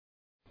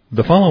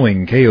The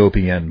following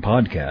KOPN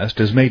podcast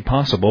is made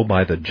possible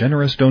by the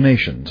generous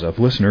donations of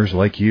listeners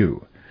like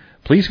you.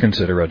 Please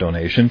consider a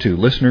donation to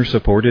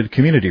listener-supported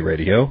community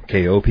radio,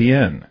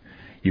 KOPN.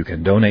 You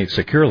can donate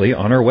securely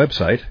on our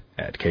website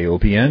at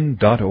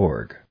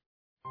kopn.org.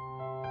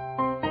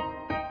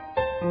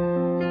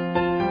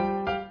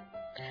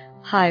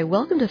 Hi,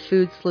 welcome to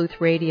Food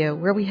Sleuth Radio,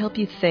 where we help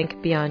you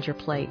think beyond your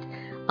plate.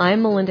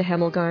 I'm Melinda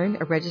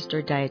Hemmelgarn, a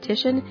registered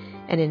dietitian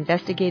and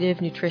investigative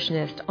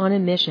nutritionist on a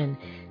mission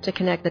to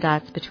connect the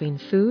dots between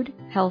food,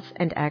 health,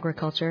 and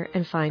agriculture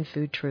and find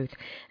food truth.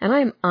 And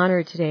I'm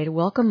honored today to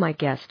welcome my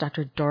guest,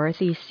 Dr.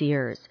 Dorothy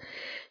Sears.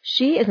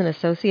 She is an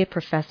associate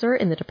professor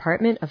in the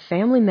Department of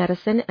Family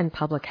Medicine and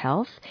Public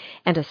Health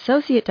and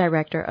associate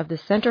director of the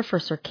Center for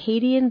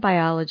Circadian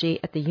Biology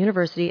at the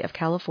University of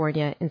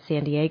California in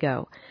San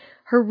Diego.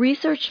 Her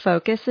research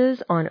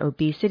focuses on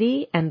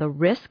obesity and the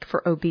risk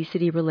for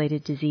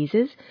obesity-related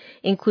diseases,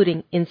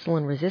 including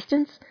insulin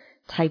resistance,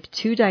 type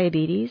 2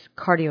 diabetes,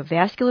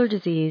 cardiovascular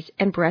disease,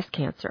 and breast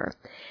cancer.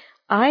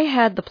 I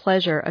had the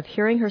pleasure of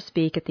hearing her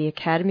speak at the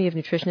Academy of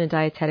Nutrition and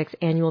Dietetics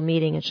annual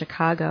meeting in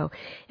Chicago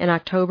in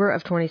October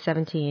of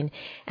 2017,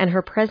 and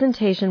her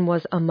presentation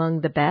was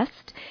among the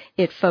best.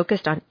 It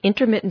focused on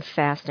intermittent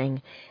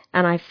fasting,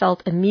 and I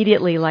felt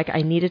immediately like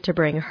I needed to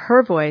bring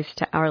her voice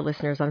to our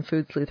listeners on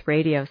Food Sleuth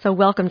Radio. So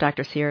welcome,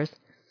 Dr. Sears.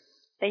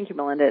 Thank you,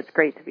 Melinda. It's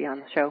great to be on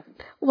the show.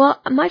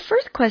 Well, my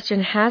first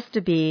question has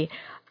to be,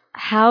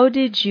 how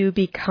did you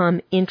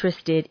become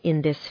interested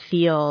in this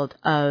field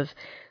of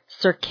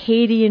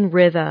circadian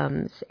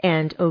rhythms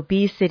and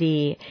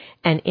obesity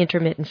and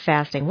intermittent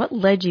fasting? What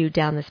led you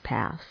down this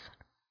path?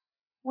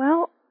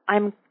 Well,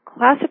 I'm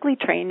classically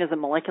trained as a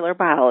molecular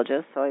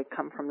biologist, so I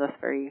come from this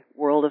very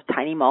world of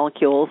tiny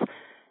molecules.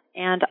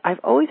 And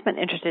I've always been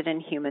interested in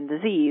human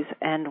disease.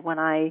 And when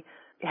I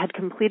had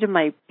completed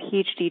my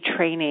PhD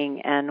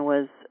training and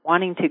was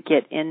wanting to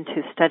get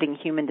into studying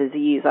human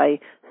disease, I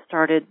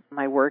started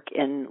my work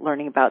in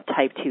learning about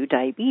type 2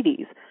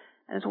 diabetes.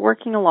 I was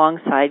working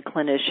alongside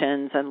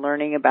clinicians and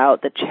learning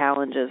about the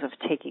challenges of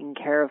taking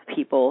care of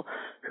people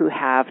who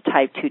have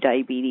type 2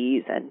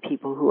 diabetes and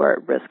people who are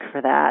at risk for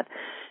that,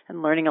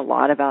 and learning a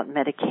lot about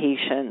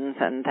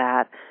medications and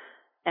that.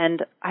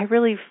 And I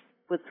really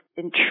was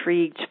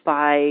intrigued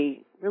by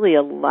really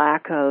a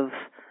lack of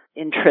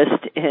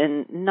interest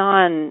in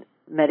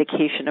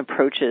non-medication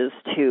approaches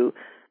to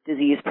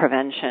disease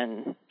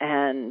prevention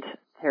and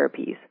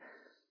therapies.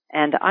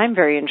 And I'm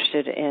very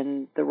interested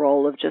in the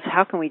role of just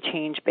how can we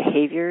change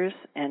behaviors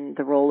and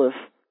the role of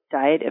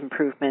diet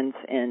improvements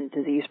in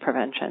disease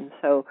prevention.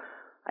 So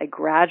I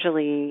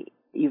gradually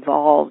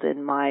evolved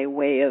in my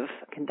way of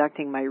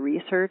conducting my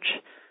research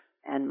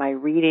and my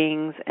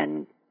readings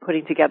and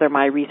putting together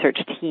my research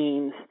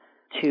teams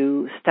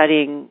to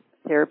studying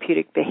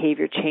therapeutic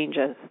behavior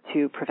changes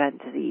to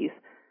prevent disease.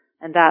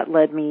 And that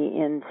led me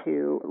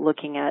into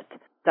looking at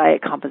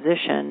diet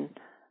composition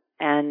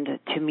and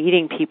to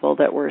meeting people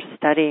that were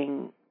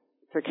studying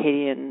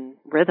circadian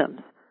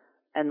rhythms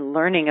and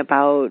learning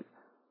about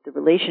the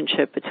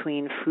relationship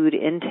between food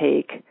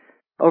intake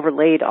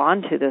overlaid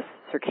onto this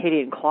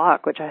circadian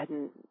clock, which I had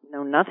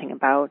known nothing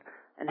about,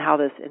 and how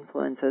this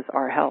influences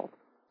our health.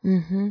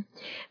 Mm-hmm.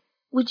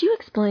 Would you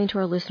explain to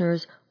our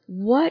listeners,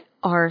 what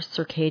are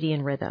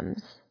circadian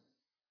rhythms?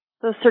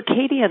 So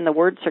circadian, the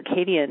word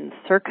circadian,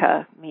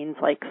 circa, means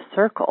like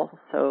circle,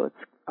 so it's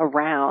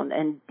around,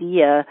 and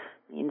dia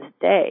means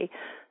day.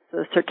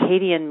 So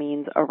circadian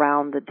means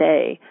around the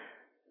day.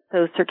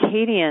 So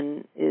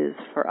circadian is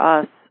for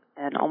us,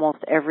 and almost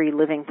every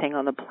living thing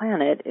on the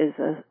planet, is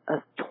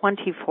a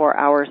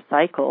 24-hour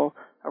cycle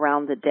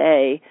around the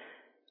day,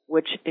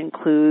 which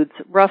includes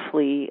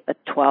roughly a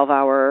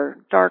 12-hour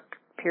dark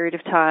period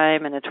of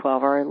time and a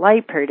 12-hour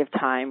light period of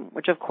time,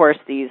 which of course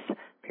these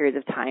periods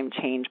of time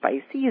change by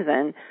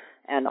season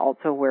and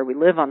also where we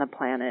live on the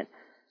planet.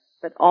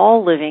 But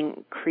all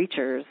living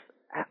creatures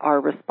are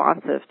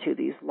responsive to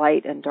these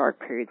light and dark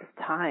periods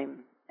of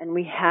time. And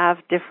we have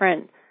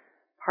different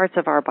parts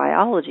of our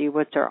biology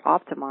which are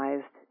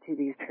optimized to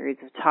these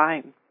periods of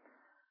time.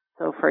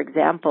 So for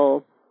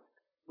example,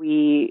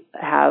 we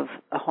have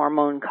a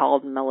hormone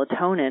called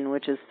melatonin,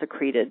 which is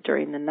secreted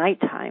during the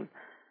nighttime.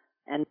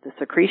 And the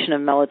secretion of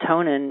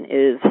melatonin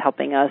is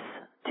helping us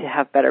to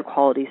have better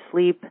quality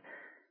sleep.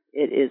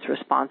 It is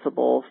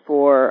responsible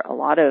for a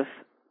lot of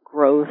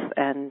growth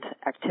and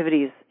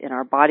activities in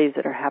our bodies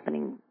that are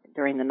happening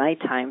during the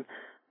nighttime.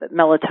 But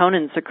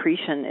melatonin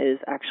secretion is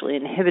actually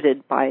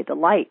inhibited by the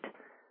light.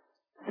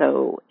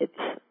 So it's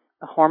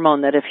a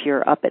hormone that if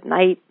you're up at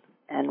night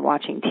and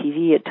watching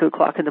TV at 2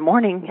 o'clock in the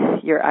morning,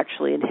 you're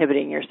actually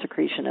inhibiting your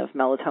secretion of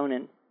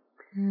melatonin.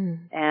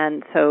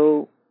 And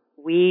so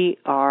we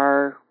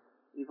are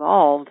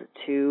evolved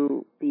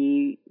to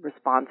be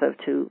responsive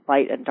to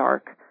light and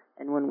dark.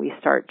 And when we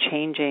start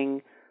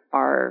changing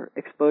our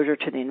exposure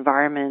to the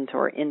environment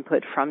or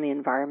input from the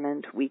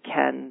environment, we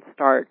can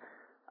start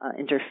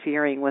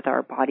interfering with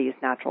our body's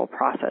natural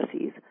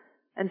processes.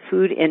 And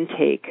food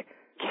intake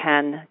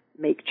can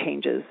make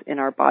changes in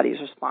our body's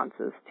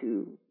responses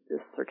to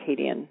this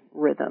circadian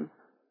rhythm.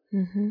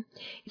 Mm-hmm.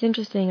 It's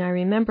interesting. I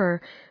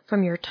remember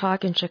from your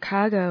talk in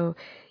Chicago,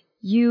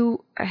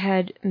 you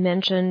had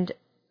mentioned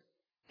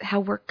how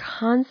we're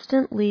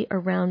constantly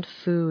around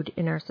food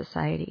in our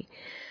society.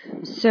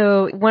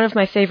 So one of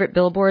my favorite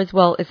billboards,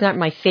 well, it's not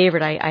my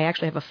favorite, I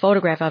actually have a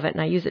photograph of it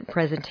and I use it in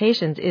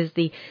presentations, is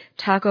the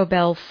Taco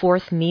Bell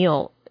fourth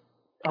meal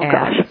ad.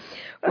 Gosh.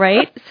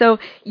 Right? So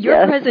your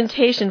Yes.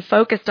 presentation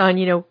focused on,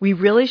 we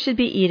really should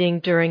be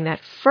eating during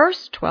that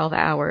first 12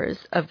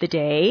 hours of the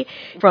day,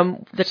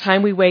 from the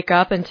time we wake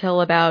up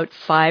until about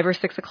 5 or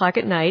 6 o'clock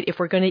at night, if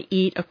we're going to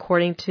eat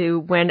according to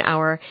when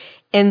our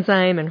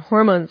enzyme and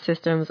hormone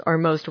systems are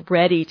most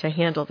ready to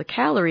handle the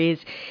calories.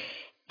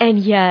 And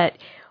yet,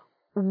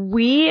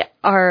 we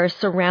are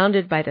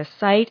surrounded by the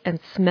sight and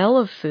smell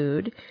of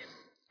food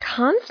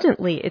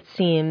constantly, it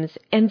seems.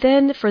 And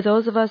then for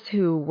those of us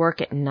who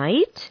work at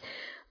night,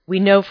 we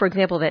know, for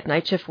example, that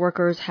night shift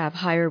workers have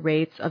higher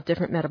rates of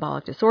different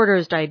metabolic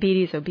disorders,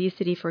 diabetes,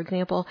 obesity, for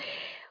example.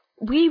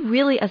 We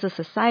really, as a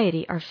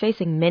society, are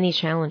facing many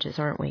challenges,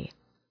 aren't we?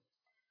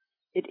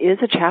 It is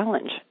a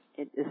challenge.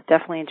 It is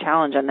definitely a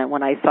challenge. And then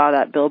when I saw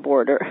that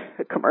billboard or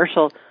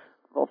commercial,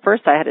 well,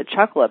 first I had a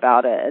chuckle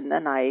about it, and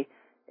then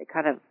it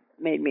kind of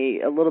made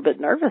me a little bit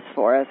nervous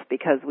for us,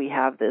 because we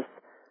have this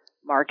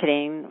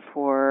marketing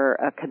for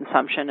a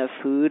consumption of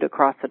food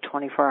across the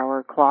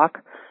 24-hour clock.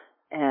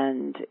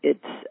 And it's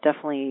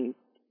definitely,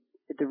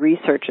 the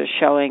research is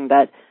showing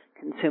that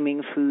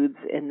consuming foods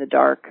in the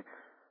dark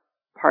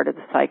part of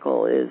the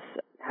cycle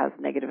has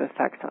negative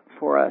effects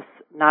for us,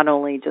 not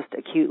only just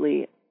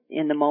acutely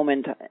in the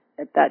moment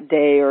at that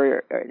day or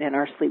in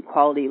our sleep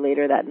quality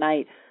later that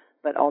night,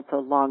 but also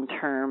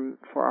long-term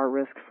for our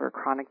risk for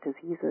chronic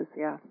diseases,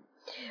 yeah.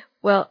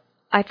 Well,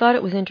 I thought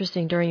it was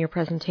interesting during your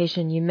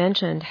presentation you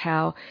mentioned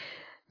how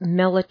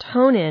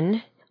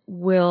melatonin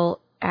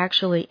will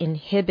actually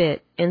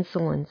inhibit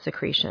insulin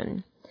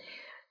secretion.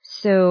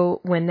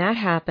 So when that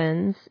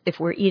happens, if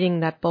we're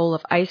eating that bowl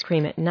of ice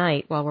cream at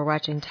night while we're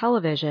watching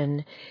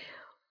television,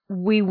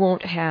 we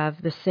won't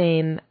have the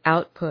same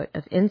output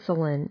of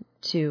insulin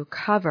to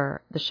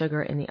cover the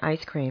sugar in the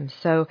ice cream.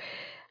 So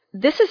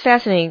this is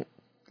fascinating.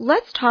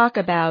 Let's talk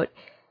about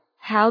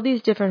how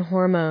these different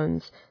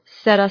hormones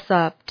set us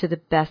up to the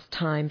best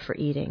time for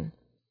eating.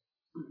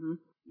 Mm-hmm.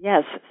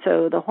 Yes,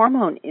 so the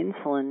hormone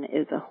insulin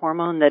is a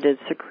hormone that is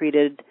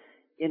secreted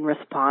in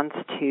response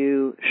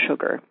to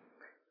sugar.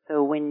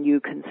 So when you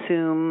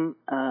consume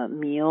a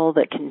meal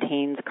that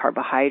contains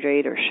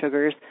carbohydrate or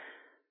sugars,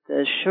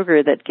 the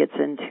sugar that gets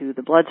into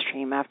the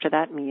bloodstream after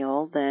that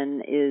meal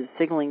then is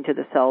signaling to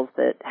the cells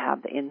that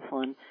have the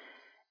insulin.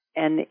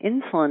 And the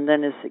insulin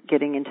then is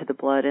getting into the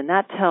blood, and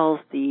that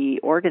tells the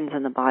organs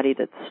in the body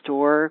that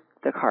store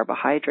the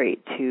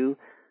carbohydrate to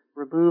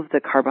remove the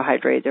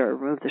carbohydrate or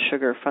remove the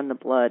sugar from the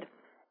blood,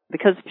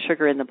 because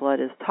sugar in the blood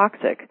is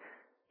toxic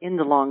in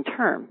the long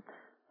term.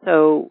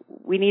 So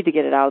we need to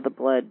get it out of the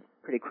blood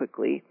pretty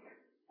quickly.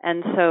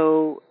 And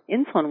so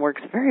insulin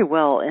works very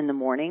well in the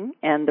morning,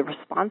 and the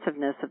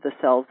responsiveness of the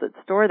cells that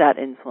store that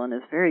insulin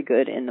is very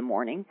good in the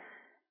morning.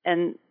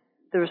 And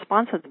the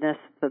responsiveness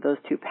of those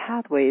two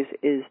pathways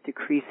is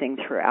decreasing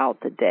throughout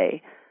the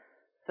day.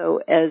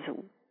 So as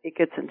it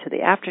gets into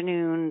the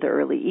afternoon, the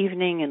early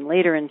evening, and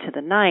later into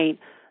the night,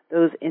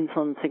 those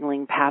insulin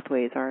signaling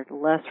pathways are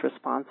less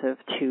responsive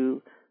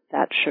to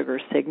that sugar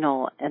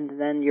signal,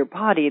 and then your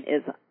body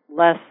is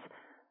less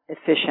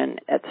efficient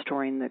at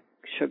storing the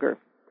sugar.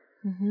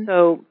 Mm-hmm.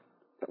 So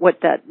what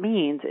that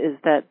means is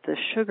that the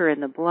sugar in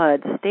the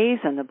blood stays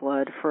in the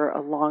blood for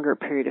a longer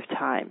period of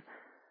time.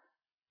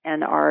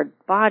 And our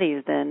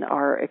bodies then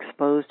are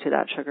exposed to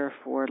that sugar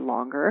for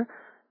longer,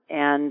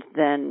 and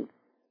then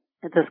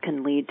this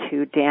can lead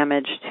to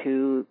damage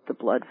to the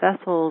blood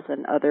vessels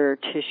and other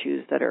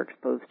tissues that are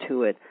exposed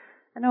to it.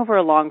 And over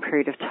a long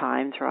period of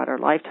time, throughout our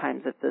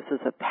lifetimes, if this is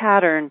a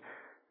pattern,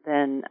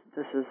 then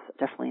this is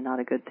definitely not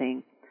a good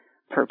thing.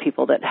 For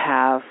people that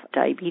have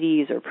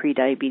diabetes or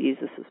prediabetes,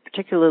 this is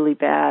particularly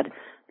bad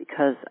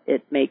because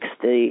it makes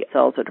the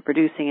cells that are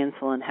producing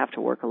insulin have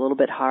to work a little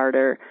bit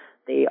harder.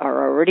 They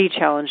are already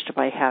challenged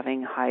by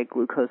having high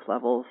glucose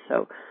levels,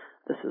 so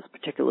this is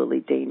particularly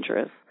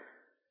dangerous.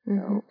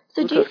 Mm-hmm.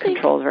 So glucose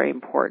control is very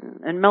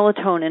important. And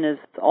melatonin is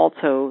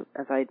also,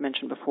 as I had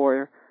mentioned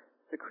before,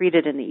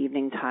 secreted in the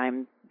evening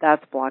time.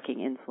 That's blocking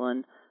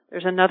insulin.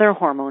 There's another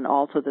hormone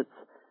also that's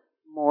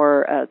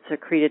more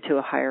secreted to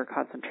a higher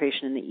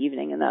concentration in the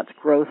evening, and that's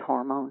growth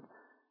hormone.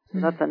 So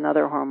that's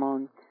another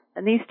hormone.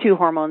 And these two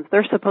hormones,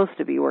 they're supposed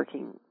to be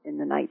working in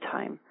the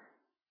nighttime.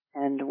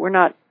 And we're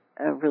not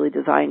really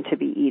designed to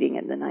be eating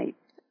in the night.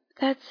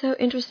 That's so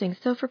interesting.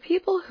 So for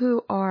people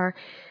who are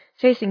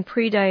facing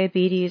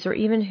prediabetes or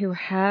even who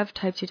have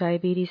type 2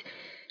 diabetes,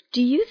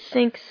 do you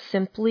think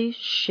simply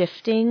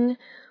shifting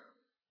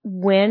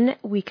when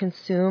we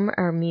consume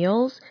our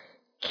meals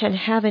can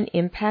have an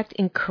impact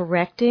in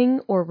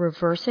correcting or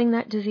reversing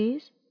that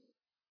disease?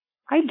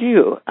 I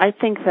do. I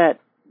think that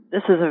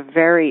this is a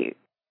very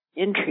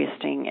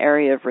interesting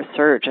area of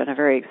research and a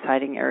very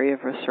exciting area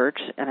of research,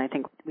 and I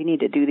think we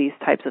need to do these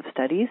types of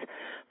studies.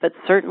 But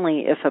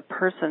certainly if a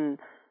person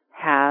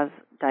has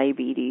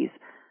diabetes,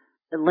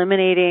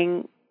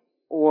 eliminating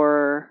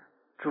or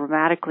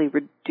dramatically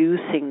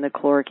reducing the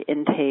caloric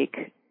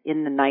intake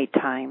in the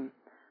nighttime,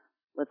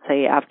 let's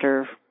say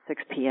after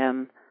 6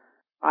 p.m.,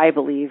 I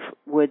believe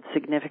would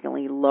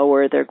significantly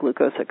lower their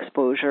glucose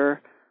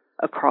exposure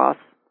across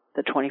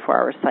the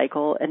 24-hour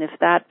cycle. And if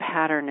that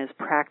pattern is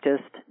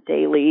practiced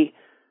daily,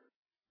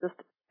 just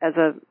as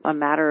a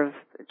matter of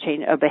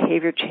change, a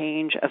behavior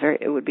change,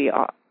 it would be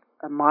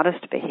a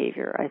modest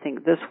behavior. I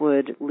think this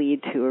would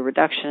lead to a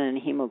reduction in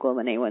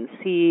hemoglobin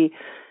A1C.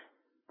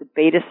 The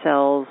beta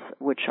cells,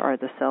 which are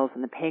the cells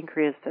in the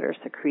pancreas that are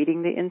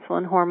secreting the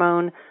insulin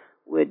hormone,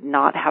 would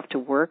not have to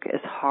work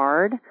as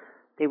hard.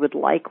 They would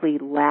likely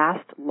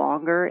last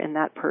longer in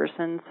that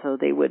person, so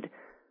they would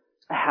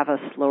have a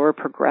slower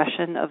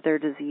progression of their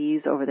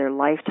disease over their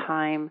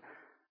lifetime,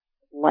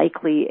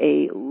 likely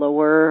a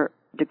lower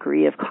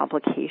degree of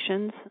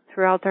complications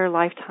throughout their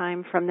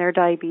lifetime from their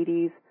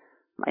diabetes.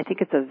 I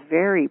think it's a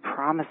very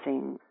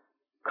promising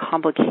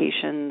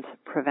complications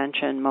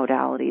prevention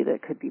modality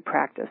that could be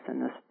practiced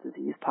in this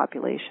disease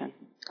population.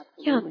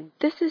 Absolutely. Yeah,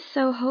 this is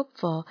so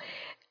hopeful.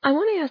 I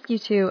want to ask you,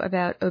 too,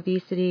 about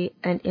obesity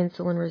and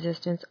insulin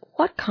resistance.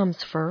 What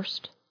comes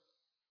first?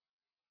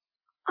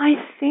 I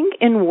think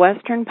in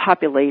Western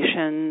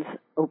populations,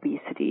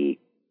 obesity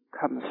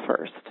comes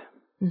first.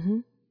 Mm-hmm.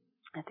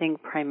 I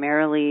think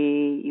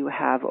primarily you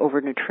have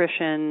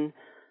overnutrition,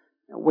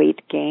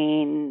 weight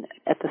gain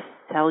at the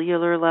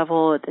cellular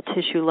level, at the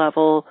tissue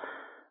level.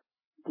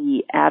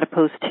 The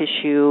adipose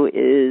tissue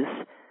is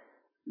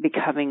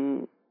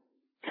becoming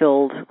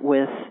filled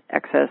with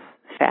excess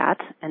fat,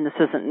 and this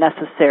isn't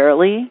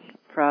necessarily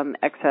from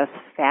excess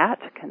fat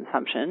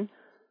consumption.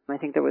 I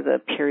think there was a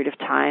period of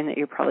time that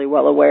you're probably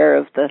well aware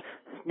of the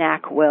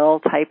snack-well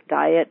type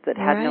diet that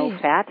had no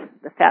fat,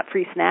 the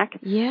fat-free snack.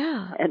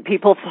 Yeah. And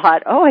people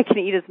thought, I can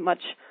eat as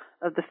much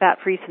of the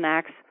fat-free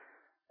snacks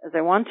as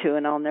I want to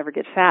and I'll never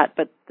get fat.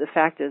 But the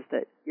fact is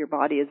that your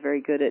body is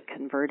very good at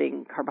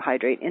converting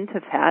carbohydrate into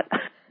fat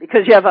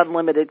because you have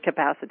unlimited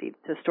capacity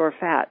to store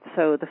fat.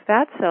 So the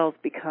fat cells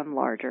become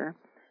larger.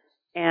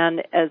 And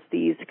as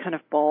these kind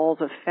of balls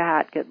of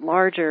fat get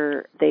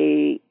larger,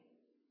 they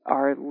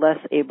are less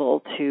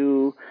able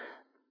to,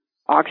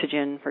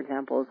 oxygen, for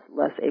example, is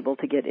less able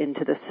to get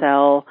into the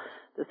cell.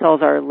 The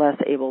cells are less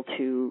able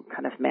to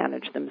kind of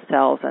manage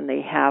themselves, and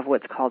they have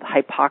what's called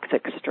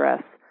hypoxic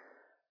stress.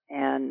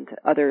 And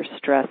other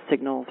stress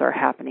signals are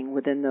happening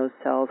within those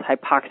cells.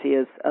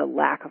 Hypoxia is a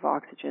lack of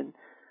oxygen.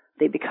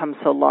 They become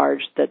so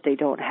large that they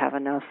don't have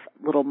enough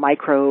little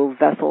micro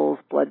vessels,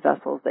 blood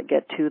vessels that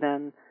get to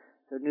them.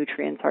 So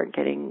nutrients aren't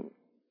getting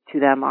to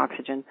them,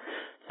 oxygen.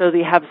 So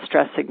they have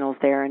stress signals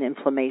there and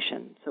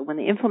inflammation. So when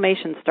the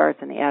inflammation starts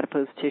in the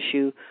adipose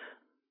tissue,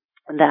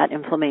 that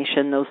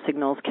inflammation, those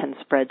signals can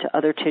spread to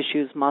other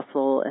tissues,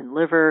 muscle and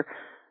liver.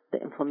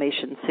 The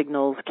inflammation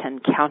signals can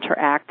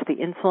counteract the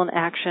insulin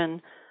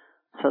action.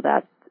 So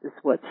that is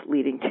what's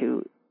leading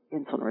to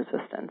insulin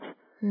resistance.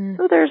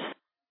 So there's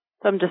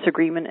some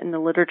disagreement in the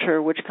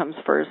literature which comes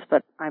first,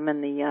 but I'm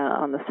on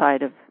the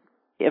side of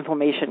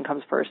inflammation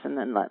comes first, and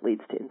then that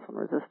leads to insulin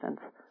resistance.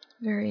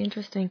 Very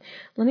interesting.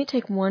 Let me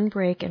take one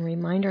break and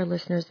remind our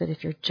listeners that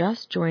if you're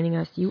just joining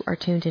us, you are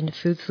tuned into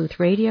Food Sleuth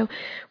Radio,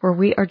 where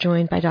we are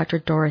joined by Dr.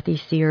 Dorothy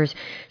Sears.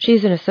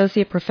 She's an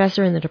associate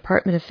professor in the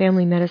Department of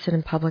Family Medicine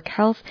and Public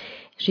Health.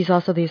 She's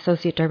also the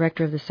associate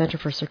director of the Center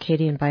for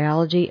Circadian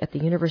Biology at the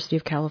University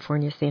of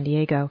California, San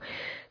Diego.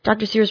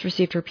 Dr. Sears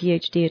received her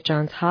PhD at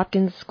Johns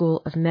Hopkins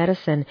School of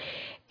Medicine,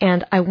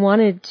 and I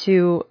wanted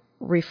to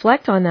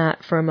reflect on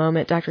that for a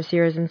moment, Dr.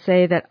 Sears, and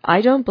say that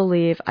I don't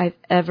believe I've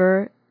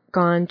ever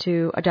gone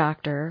to a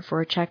doctor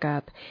for a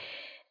checkup.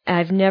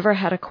 I've never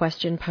had a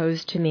question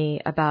posed to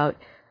me about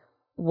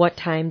what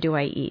time do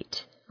I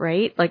eat,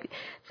 right? Like,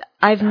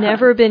 I've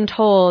never been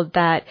told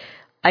that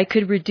I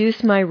could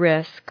reduce my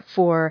risk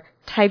for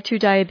type 2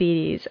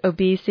 diabetes,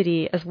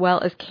 obesity, as well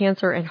as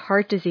cancer and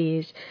heart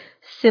disease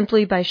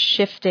simply by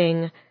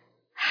shifting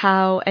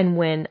how and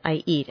when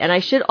I eat. And I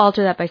should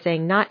alter that by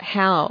saying not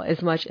how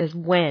as much as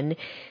when,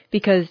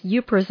 because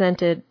you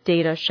presented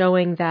data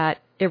showing that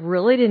it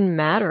really didn't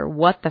matter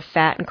what the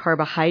fat and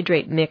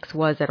carbohydrate mix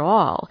was at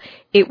all.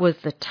 It was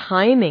the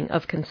timing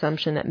of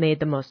consumption that made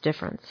the most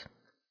difference.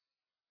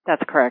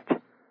 That's correct.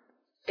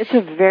 It's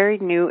a very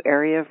new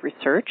area of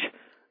research.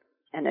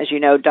 And as you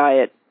know,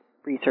 diet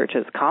research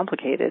is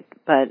complicated,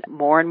 but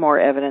more and more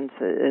evidence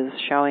is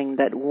showing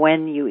that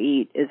when you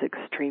eat is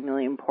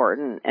extremely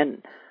important.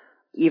 And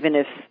even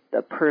if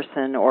the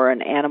person or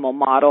an animal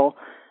model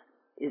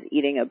is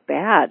eating a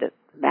bad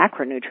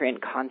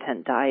macronutrient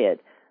content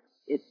diet,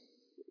 it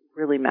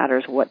really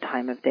matters what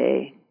time of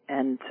day.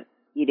 And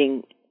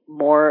eating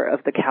more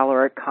of the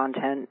caloric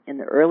content in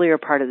the earlier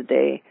part of the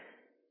day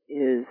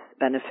is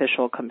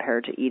beneficial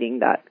compared to eating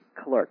that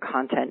caloric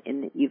content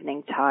in the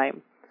evening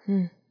time.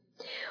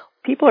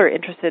 People are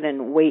interested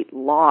in weight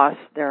loss.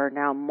 There are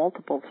now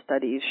multiple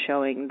studies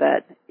showing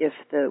that if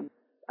the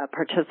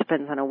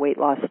participants in a weight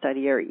loss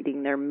study are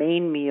eating their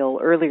main meal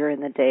earlier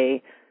in the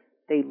day,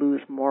 they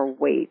lose more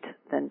weight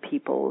than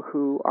people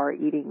who are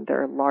eating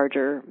their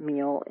larger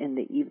meal in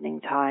the evening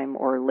time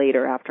or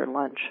later after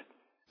lunch.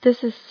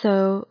 This is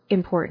so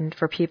important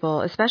for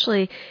people,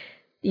 especially,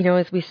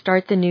 as we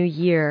start the new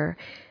year.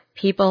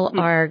 People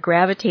are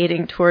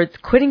gravitating towards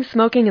quitting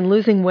smoking and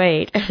losing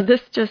weight. And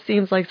this just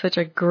seems like such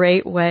a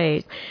great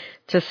way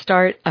to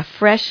start a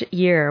fresh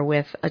year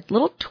with a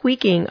little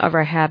tweaking of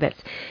our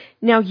habits.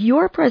 Now,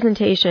 your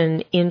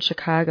presentation in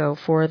Chicago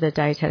for the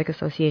Dietetic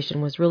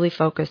Association was really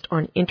focused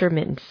on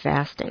intermittent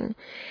fasting.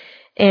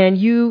 And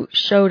you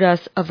showed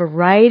us a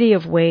variety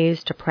of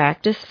ways to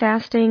practice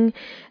fasting,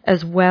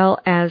 as well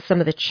as some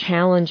of the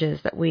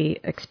challenges that we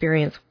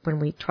experience when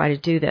we try to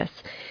do this.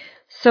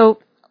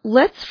 So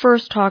let's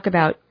first talk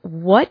about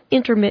what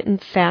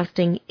intermittent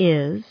fasting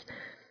is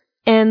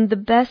and the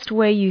best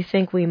way you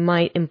think we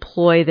might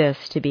employ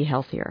this to be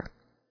healthier.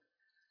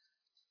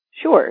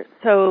 Sure.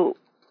 So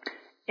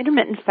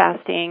intermittent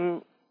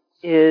fasting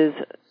is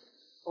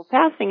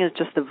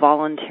just a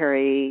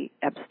voluntary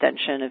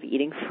abstention of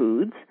eating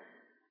foods.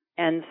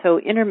 And so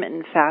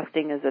intermittent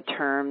fasting is a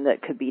term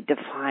that could be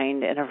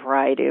defined in a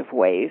variety of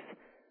ways.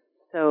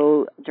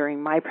 So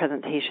during my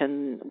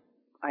presentation,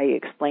 I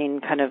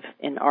explained kind of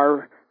in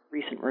our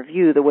recent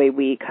review the way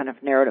we kind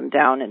of narrowed them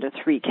down into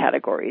 3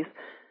 categories.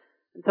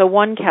 And so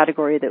one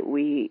category that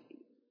we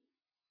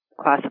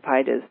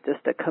classified as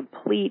just a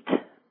complete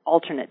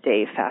alternate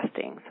day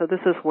fasting. So this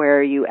is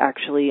where you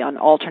actually on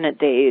alternate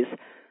days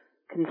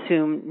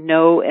consume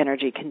no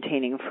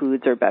energy-containing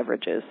foods or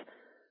beverages,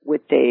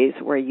 with days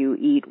where you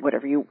eat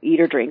whatever you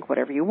eat or drink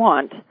whatever you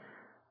want.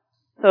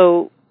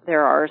 So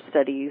there are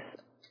studies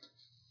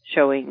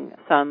showing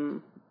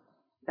some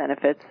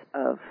benefits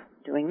of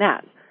doing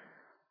that.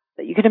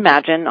 But you can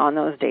imagine on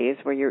those days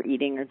where you're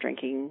eating or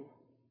drinking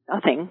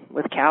nothing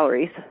with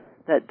calories,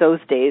 that those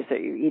days that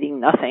you're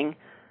eating nothing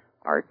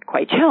are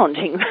quite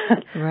challenging,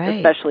 right.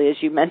 Especially as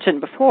you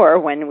mentioned before,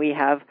 when we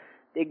have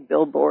big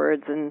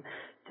billboards and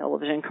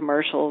television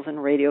commercials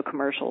and radio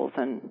commercials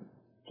and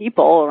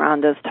people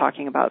around us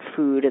talking about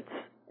food,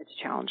 it's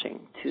challenging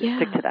to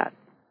stick to that.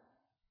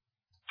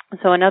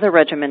 So another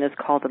regimen is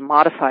called a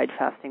modified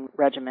fasting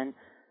regimen.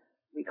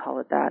 We call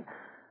it that.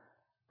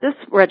 This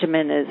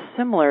regimen is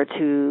similar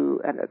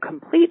to a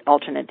complete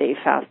alternate day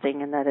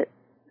fasting in that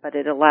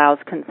it allows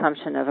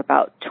consumption of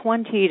about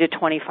 20 to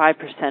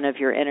 25% of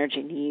your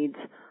energy needs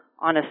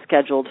on a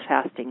scheduled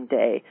fasting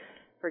day.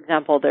 For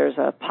example, there's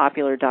a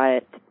popular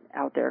diet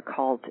out there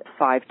called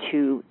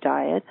 5-2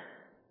 diet,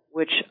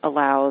 which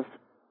allows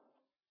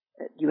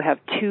you have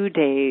 2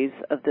 days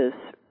of this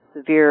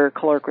severe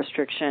caloric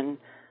restriction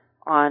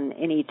on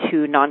any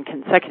 2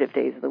 non-consecutive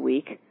days of the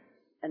week,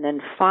 and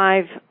then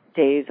 5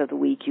 days of the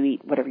week you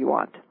eat whatever you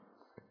want.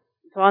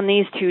 So on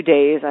these 2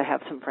 days, I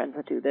have some friends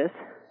that do this.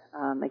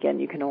 Again,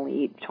 you can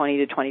only eat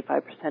 20 to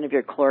 25% of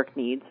your caloric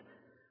needs.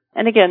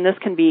 And again, this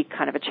can be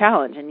kind of a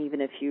challenge, and even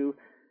if you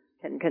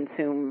can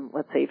consume,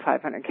 let's say,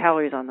 500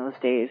 calories on those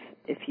days,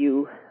 if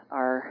you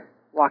are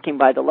walking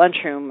by the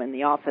lunchroom in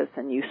the office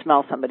and you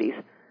smell somebody's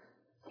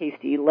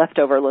tasty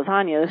leftover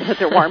lasagna that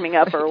they're warming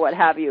up or what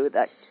have you,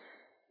 that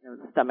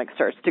the stomach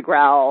starts to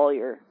growl,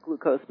 your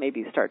glucose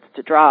maybe starts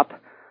to drop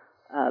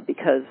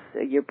because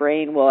your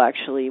brain will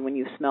actually, when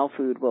you smell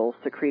food, will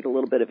secrete a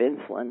little bit of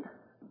insulin.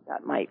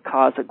 That might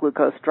cause a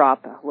glucose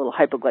drop, a little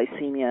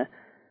hypoglycemia.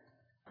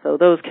 So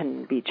those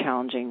can be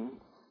challenging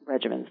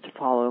regimens to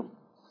follow.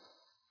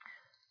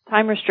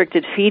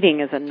 Time-restricted feeding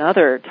is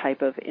another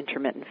type of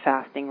intermittent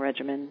fasting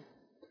regimen,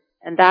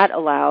 and that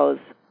allows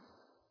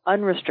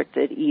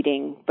unrestricted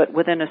eating, but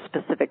within a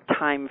specific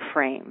time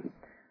frame.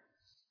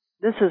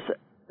 This is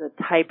the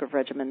type of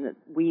regimen that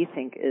we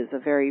think is a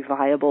very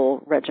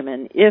viable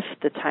regimen if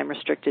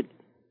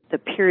the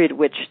period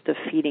which the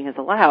feeding is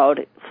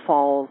allowed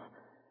falls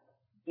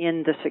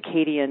in the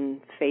circadian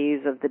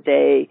phase of the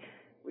day,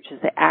 which is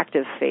the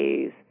active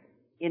phase,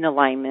 in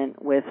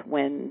alignment with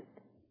when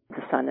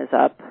the sun is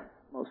up,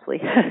 mostly,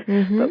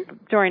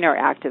 but during our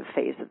active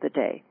phase of the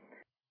day.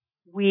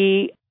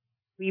 We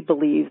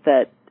believe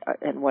that,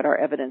 and what our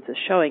evidence is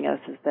showing us,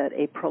 is that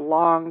a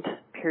prolonged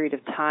period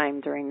of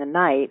time during the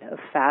night of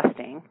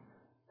fasting,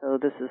 so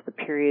this is the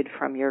period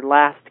from your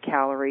last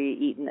calorie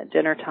eaten at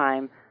dinner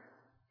time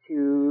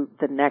to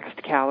the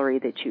next calorie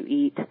that you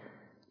eat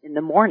in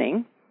the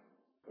morning,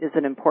 is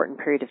an important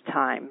period of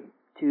time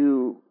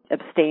to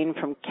abstain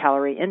from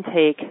calorie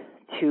intake,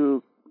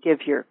 to give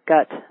your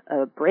gut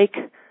a break,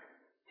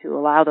 to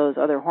allow those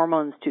other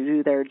hormones to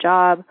do their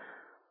job,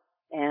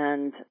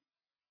 and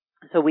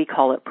so we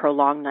call it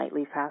prolonged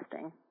nightly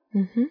fasting.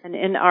 And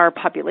in our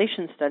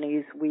population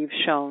studies, we've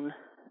shown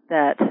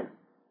that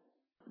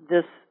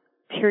this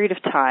period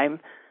of time,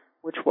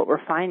 which what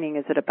we're finding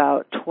is at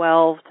about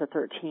 12 to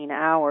 13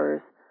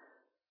 hours,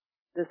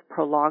 this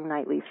prolonged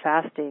nightly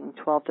fasting,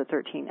 12 to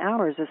 13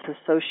 hours, is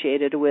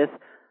associated with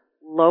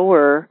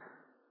lower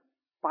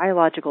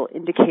biological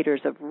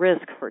indicators of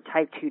risk for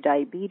type 2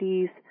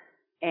 diabetes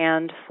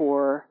and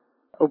for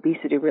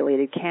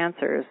obesity-related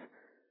cancers.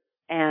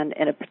 And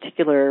in a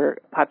particular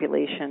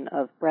population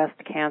of breast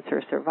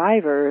cancer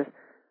survivors,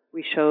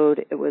 we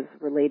showed it was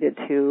related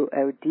to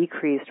a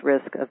decreased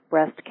risk of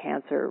breast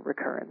cancer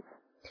recurrence.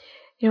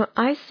 You know,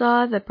 I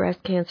saw the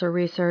breast cancer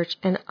research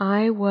and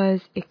I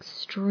was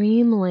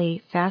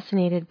extremely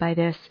fascinated by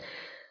this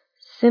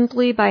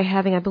simply by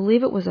having, I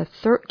believe it was a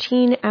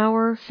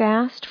 13-hour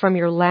fast from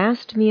your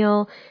last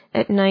meal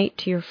at night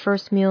to your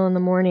first meal in the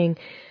morning,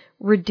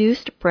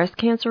 reduced breast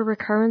cancer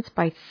recurrence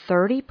by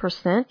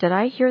 30%. Did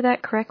I hear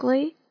that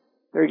correctly?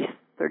 36%.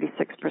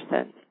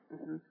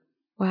 Mm-hmm.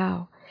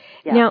 Wow.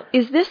 Yeah. Now,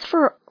 is this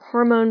for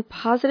hormone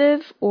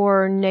positive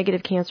or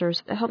negative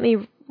cancers? Help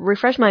me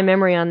refresh my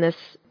memory on this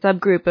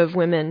subgroup of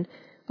women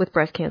with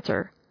breast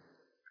cancer.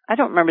 I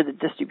don't remember the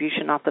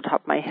distribution off the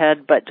top of my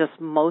head, but just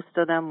most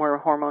of them were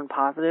hormone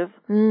positive.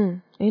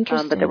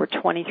 Interesting. But there were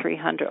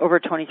over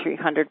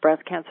 2,300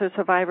 breast cancer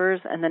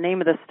survivors, and the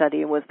name of the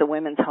study was the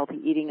Women's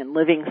Healthy Eating and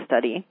Living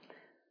Study,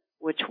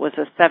 which was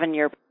a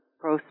 7-year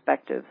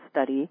prospective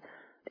study.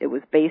 It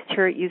was based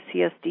here at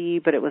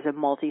UCSD, but it was a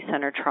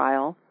multi-center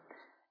trial.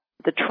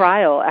 The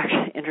trial,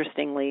 actually,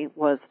 interestingly,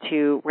 was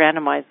to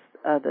randomize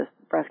the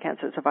breast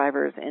cancer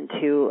survivors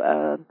into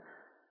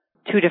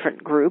 2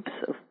 different groups.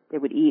 They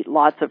would eat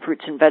lots of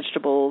fruits and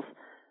vegetables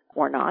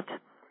or not,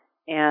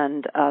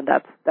 and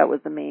that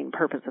was the main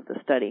purpose of the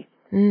study.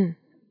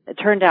 It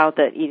turned out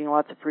that eating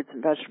lots of fruits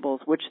and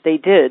vegetables, which they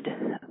did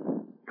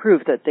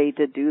prove that they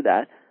did do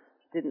that,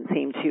 didn't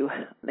seem to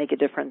make a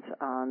difference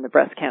on the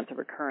breast cancer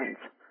recurrence.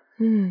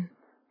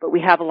 But we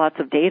have lots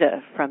of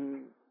data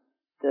from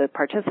the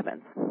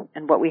participants,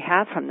 and what we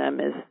have from them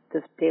is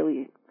this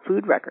daily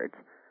food records.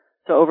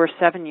 So over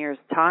 7 years'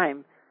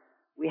 time,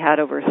 we had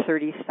over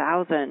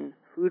 30,000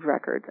 food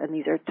records, and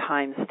these are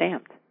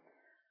time-stamped.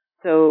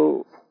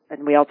 So,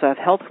 and we also have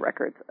health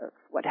records of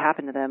what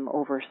happened to them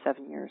over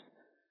 7 years.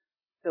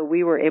 So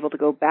we were able to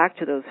go back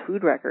to those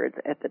food records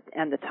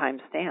and the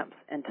time-stamps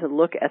and to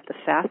look at the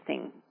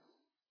fasting,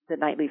 the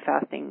nightly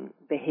fasting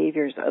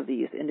behaviors of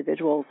these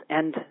individuals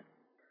and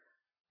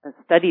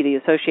study the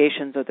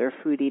associations of their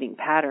food eating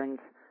patterns,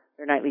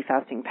 their nightly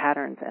fasting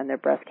patterns, and their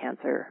breast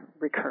cancer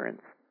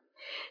recurrence.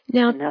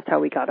 Now, and that's how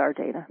we got our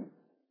data.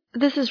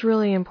 This is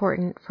really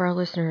important for our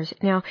listeners.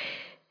 Now,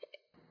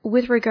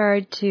 with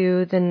regard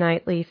to the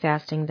nightly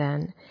fasting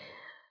then,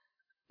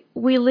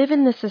 we live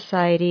in this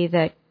society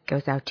that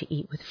goes out to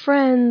eat with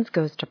friends,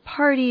 goes to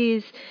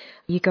parties,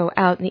 you go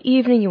out in the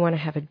evening, you want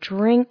to have a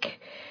drink.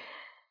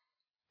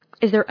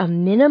 Is there a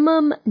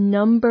minimum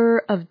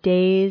number of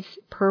days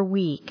per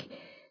week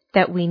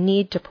that we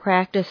need to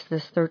practice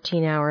this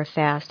 13-hour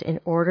fast in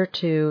order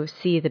to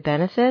see the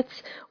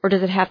benefits, or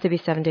does it have to be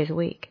 7 days a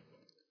week?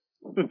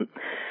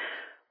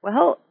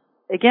 Well,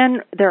 again,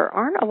 there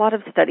aren't a lot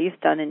of studies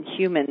done in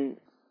human,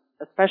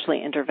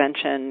 especially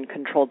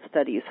intervention-controlled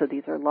studies. So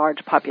these are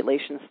large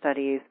population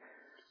studies.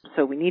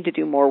 So we need to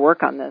do more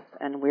work on this,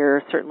 and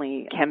we're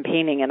certainly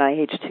campaigning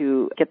NIH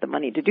to get the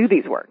money to do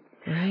these work.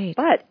 Right.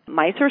 But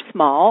mice are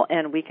small,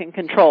 and we can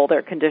control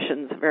their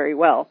conditions very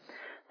well.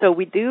 So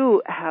we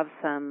do have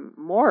some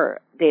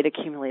more data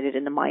accumulated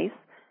in the mice,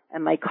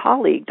 and my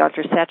colleague,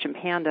 Dr. Sachin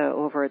Panda,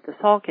 over at the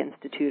Salk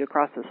Institute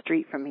across the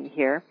street from me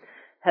here,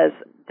 has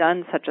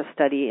done such a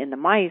study in the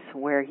mice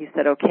where he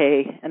said,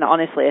 okay, and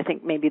honestly, I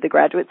think maybe the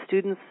graduate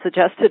students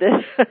suggested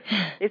it.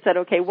 They said,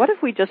 okay, what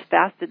if we just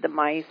fasted the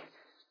mice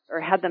or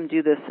had them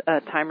do this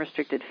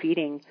time-restricted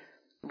feeding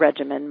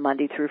regimen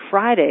Monday through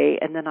Friday,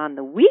 and then on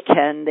the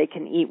weekend they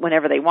can eat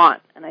whenever they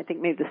want. And I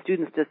think maybe the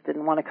students just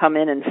didn't want to come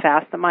in and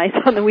fast the mice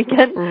on the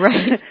weekend.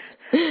 Right.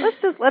 Let's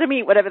just let them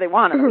eat whatever they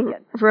want on the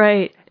weekend.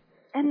 Right.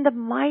 And the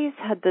mice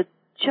had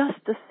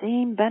just the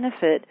same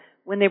benefit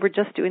when they were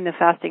just doing the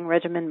fasting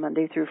regimen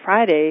Monday through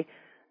Friday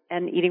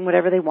and eating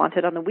whatever they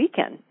wanted on the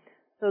weekend.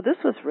 So this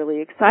was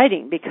really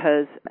exciting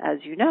because, as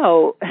you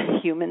know,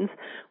 humans,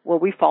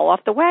 we fall off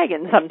the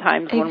wagon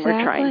sometimes when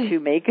we're trying to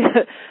make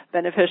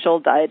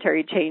beneficial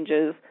dietary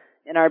changes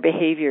in our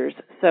behaviors.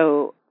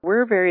 So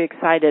we're very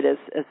excited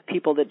as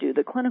people that do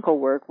the clinical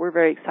work, we're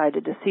very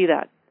excited to see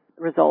that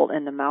result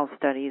in the mouse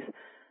studies,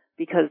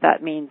 because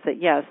that means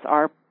that, yes,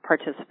 our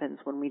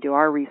participants, when we do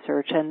our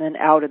research and then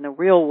out in the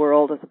real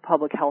world as a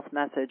public health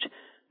message,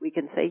 we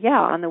can say, yeah,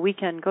 on the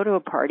weekend, go to a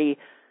party,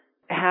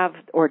 have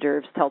hors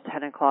d'oeuvres till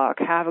 10 o'clock,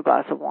 have a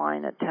glass of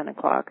wine at 10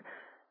 o'clock,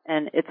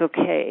 and it's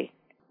okay.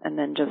 And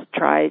then just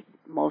try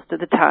most of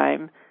the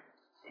time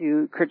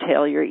to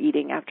curtail your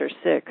eating after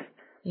 6.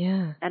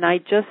 Yeah. And I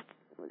just,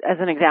 as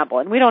an example,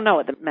 and we don't know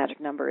what the magic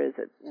number is.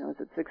 Is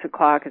it 6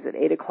 o'clock? Is it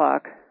 8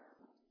 o'clock?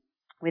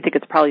 We think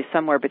it's probably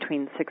somewhere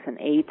between 6 and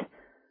 8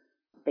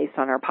 based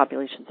on our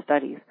population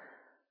studies.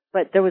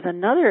 But there was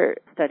another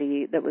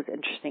study that was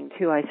interesting,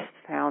 too, I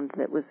found,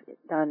 that was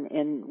done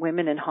in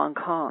women in Hong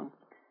Kong.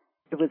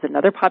 It was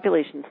another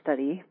population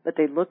study, but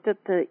they looked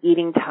at the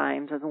eating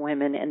times of the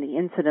women and the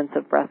incidence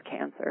of breast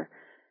cancer.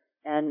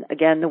 And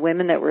again, the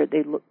women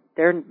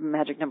their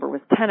magic number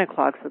was 10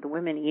 o'clock, so the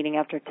women eating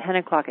after 10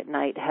 o'clock at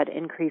night had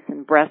increase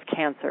in breast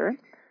cancer.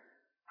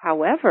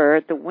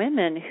 However, the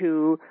women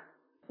who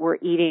were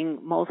eating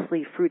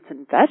mostly fruits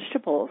and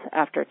vegetables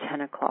after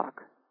 10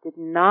 o'clock did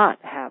not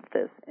have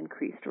this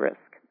increased risk.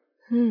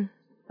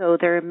 So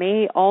there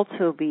may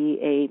also be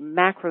a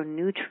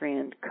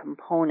macronutrient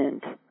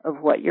component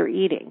of what you're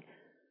eating.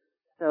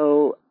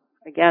 So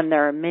again,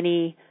 there are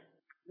many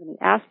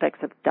aspects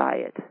of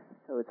diet.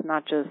 So it's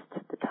not just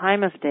the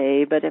time of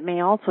day, but it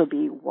may also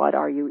be what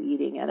are you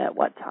eating and at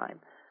what time.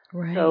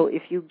 Right. So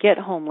if you get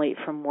home late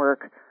from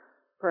work,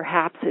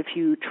 perhaps if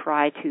you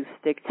try to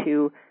stick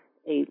to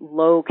a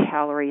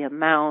low-calorie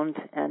amount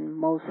and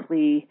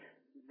mostly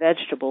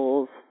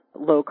vegetables,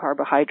 low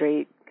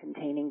carbohydrate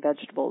containing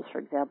vegetables, for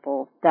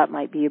example, that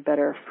might be a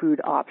better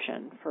food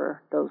option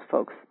for those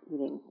folks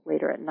eating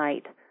later at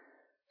night.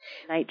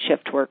 Night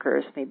shift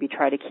workers, maybe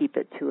try to keep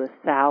it to a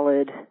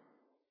salad,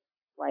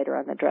 lighter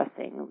on the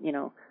dressing,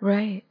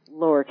 right,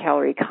 lower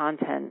calorie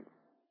content.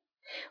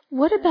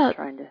 What about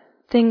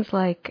things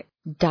like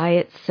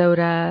diet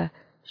soda,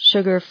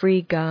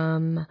 sugar-free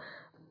gum,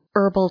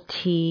 herbal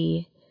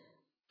tea?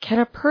 Can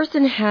a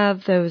person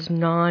have those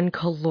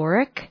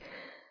non-caloric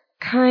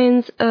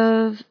kinds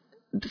of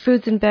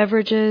foods and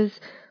beverages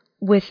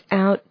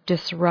without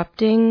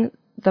disrupting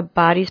the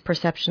body's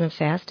perception of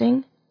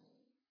fasting?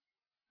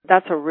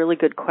 That's a really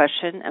good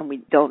question, and we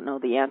don't know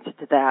the answer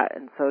to that.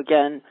 And so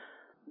again,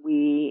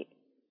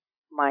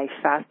 my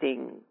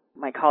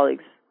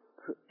colleagues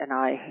and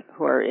I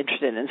who are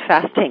interested in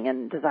fasting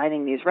and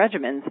designing these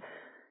regimens,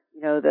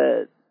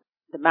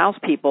 the mouse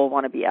people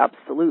want to be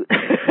absolute.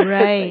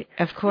 Right,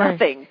 of course.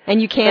 Nothing.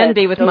 And you can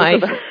be with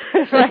mice.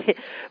 Right.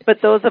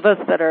 But those of us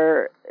that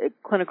are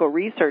clinical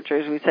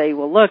researchers, we say,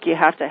 well, look, you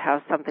have to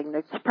have something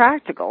that's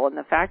practical. And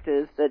the fact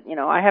is that,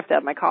 I have to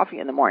have my coffee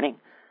in the morning.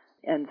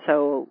 And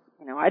so,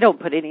 I don't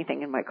put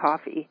anything in my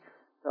coffee.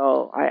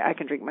 So I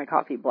can drink my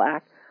coffee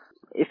black.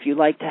 If you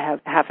like to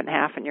have half and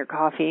half in your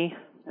coffee,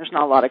 there's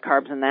not a lot of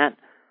carbs in that.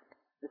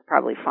 It's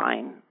probably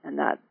fine. And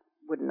that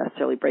wouldn't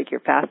necessarily break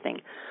your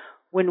fasting.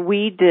 When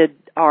we did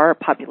our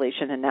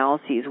population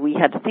analyses, we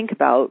had to think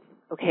about,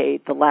 okay,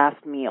 the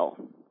last meal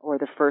or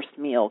the first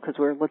meal, because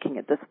we're looking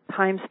at this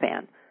time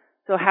span.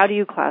 So how do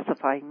you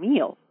classify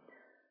meal?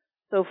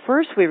 So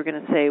first we were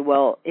going to say,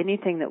 well,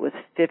 anything that was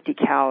 50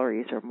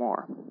 calories or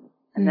more.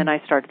 And then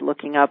I started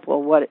looking up,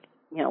 well, what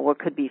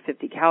could be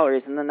 50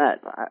 calories? And then I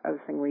was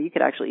thinking, well, you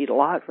could actually eat a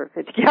lot for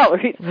 50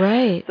 calories.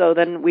 Right. So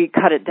then we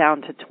cut it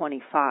down to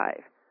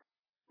 25.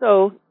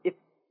 So if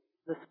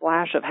the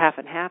splash of half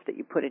and half that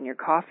you put in your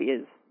coffee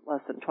is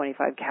less than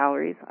 25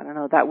 calories, I don't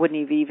know, that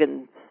wouldn't have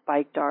even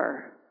spiked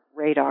our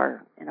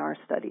radar in our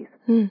studies.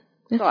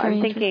 So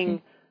I'm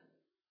thinking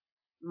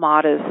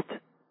modest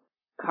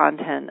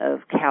content of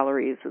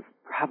calories is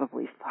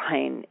probably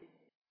fine.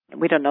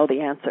 We don't know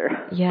the answer.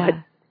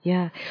 Yeah.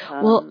 Yeah.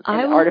 Well,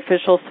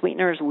 artificial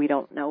sweeteners, we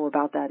don't know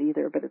about that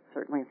either, but it's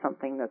certainly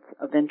something that's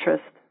of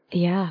interest.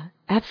 Yeah,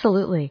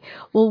 absolutely.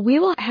 Well, we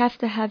will have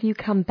to have you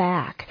come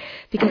back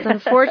because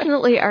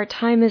unfortunately our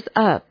time is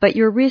up, but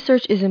your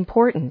research is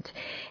important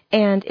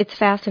and it's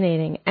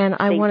fascinating. And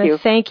I want to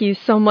thank you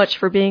so much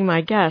for being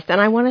my guest. And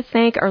I want to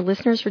thank our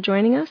listeners for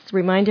joining us.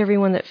 Remind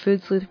everyone that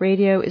Food Sleuth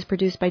Radio is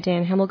produced by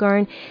Dan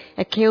Hemmelgarn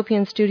at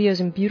KOPN Studios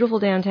in beautiful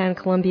downtown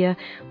Columbia.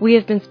 We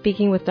have been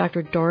speaking with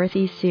Dr.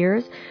 Dorothy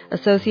Sears,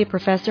 Associate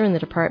Professor in the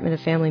Department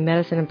of Family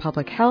Medicine and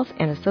Public Health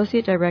and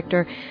Associate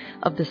Director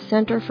of the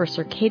Center for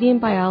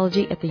Circadian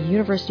Biology at the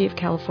University of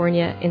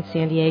California in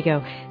San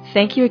Diego.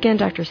 Thank you again,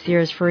 Dr.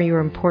 Sears, for your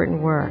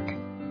important work.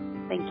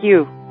 Thank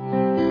you.